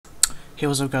Hey,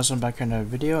 what's up guys, I'm back here in another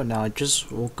video. Now I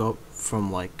just woke up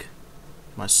from like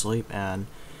my sleep and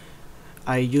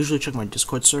I usually check my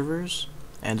Discord servers,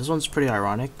 and this one's pretty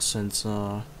ironic since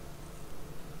NotPyro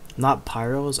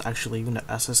is actually leaving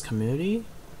the SS community,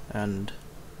 and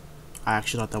I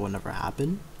actually thought that would never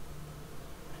happen.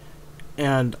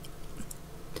 And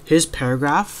his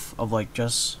paragraph of like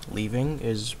just leaving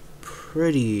is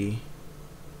pretty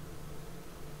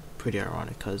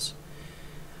ironic, because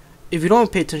if you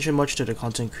don't pay attention much to the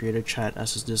content creator chat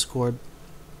as his Discord,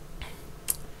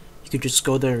 you could just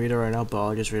go there and read it right now, but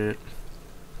I'll just read it.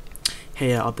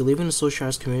 Hey, I'll be leaving the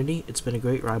Socialize community. It's been a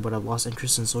great ride, but I've lost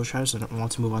interest in Socialize and I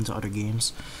want to move on to other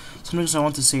games. Something I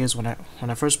want to say is when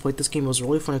I first played this game, it was a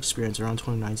really fun experience around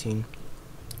 2019.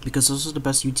 Because this was the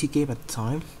best UT game at the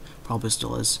time, probably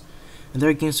still is. And there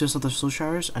are games to other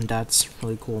Socializers, and that's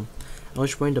really cool. I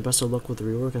wish Wayne the best of luck with the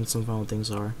rework and some final things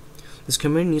are. This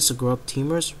community needs to grow up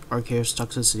teamers, archaeos,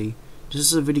 toxicity. This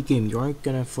is a video game. You aren't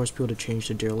gonna force people to change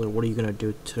their dealer. What are you gonna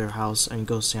do to their house and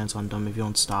go stance on them if you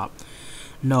don't stop?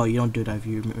 No, you don't do that. If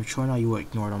you're mature now, you will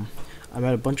ignore them. I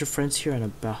met a bunch of friends here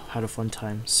and had a fun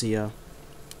time. See ya.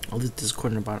 I'll leave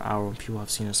Discord in about an hour when people have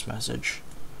seen this message.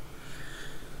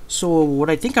 So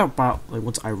what I think about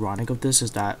what's ironic of this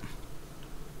is that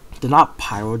the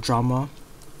NotPyro drama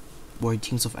where he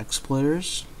teams of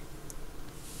exploiters,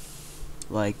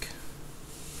 like,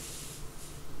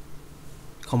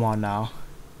 come on now.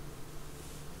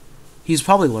 He's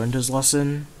probably learned his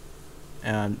lesson,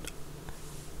 and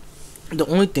the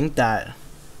only thing that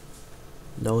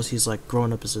knows he's like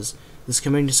growing up is this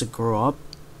community needs to grow up,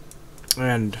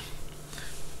 and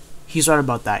he's right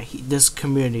about that. This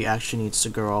community actually needs to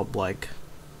grow up. Like,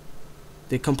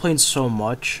 they complain so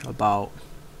much about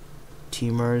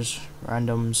teamers,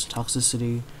 randoms,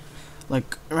 toxicity.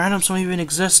 Like, randoms don't even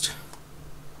exist.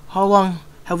 How long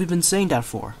have we been saying that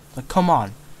for? Like, come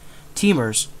on.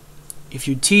 Teamers, if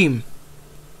you team,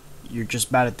 you're just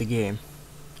bad at the game.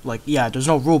 Like, yeah, there's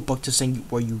no rule book to saying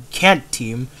where you can't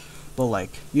team, but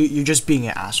like, you're just being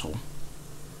an asshole.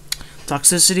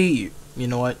 Toxicity, you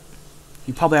know what?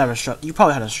 You probably had a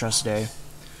stress day.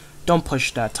 Don't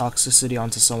push that toxicity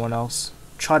onto someone else.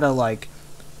 Try to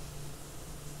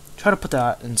put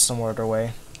that in some other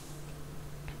way.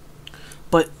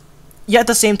 But yeah, at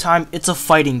the same time, it's a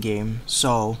fighting game,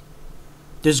 so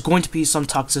there's going to be some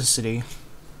toxicity,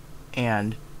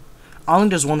 and I don't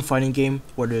think there's one fighting game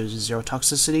where there's zero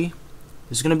toxicity.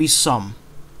 There's gonna be some,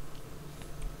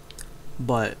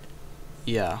 but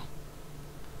yeah.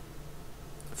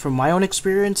 From my own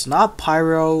experience,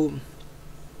 NotPyro,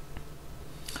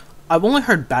 I've only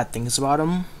heard bad things about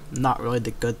him, not really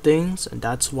the good things, and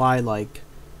that's why like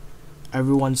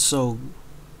everyone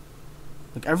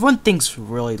thinks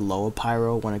really low of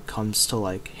Pyro when it comes to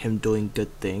like him doing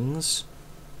good things,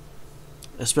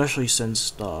 especially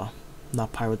since the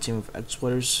NotPyro team of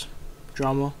exploiters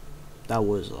drama. That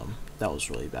was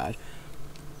really bad.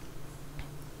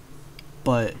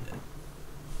 But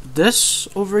this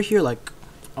over here, like,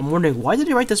 I'm wondering, why did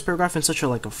he write this paragraph in such a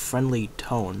like a friendly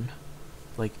tone?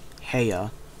 Like, heya.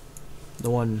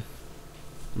 No one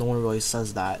really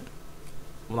says that.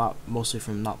 Well, not mostly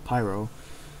from NotPyro.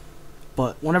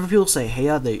 But whenever people say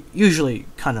heya, they usually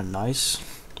kinda nice.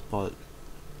 But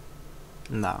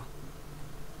nah.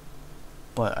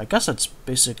 But I guess that's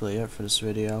basically it for this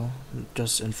video.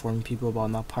 Just informing people about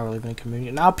NotPyro leaving the community.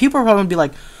 Now people are probably gonna be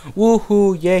like,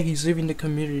 woohoo, yeah, he's leaving the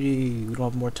community. We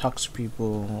don't have more toxic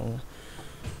people.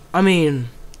 I mean,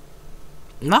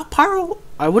 NotPyro,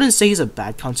 I wouldn't say he's a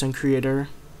bad content creator.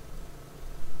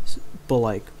 But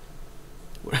like,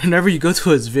 whenever you go to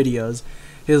his videos,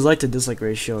 his like to dislike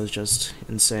ratio is just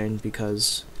insane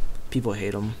because people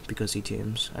hate him because he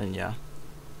teams, and yeah.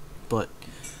 But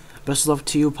best of luck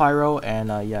to you, Pyro, and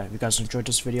yeah, if you guys enjoyed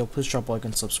this video, please drop a like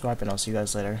and subscribe, and I'll see you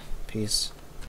guys later. Peace.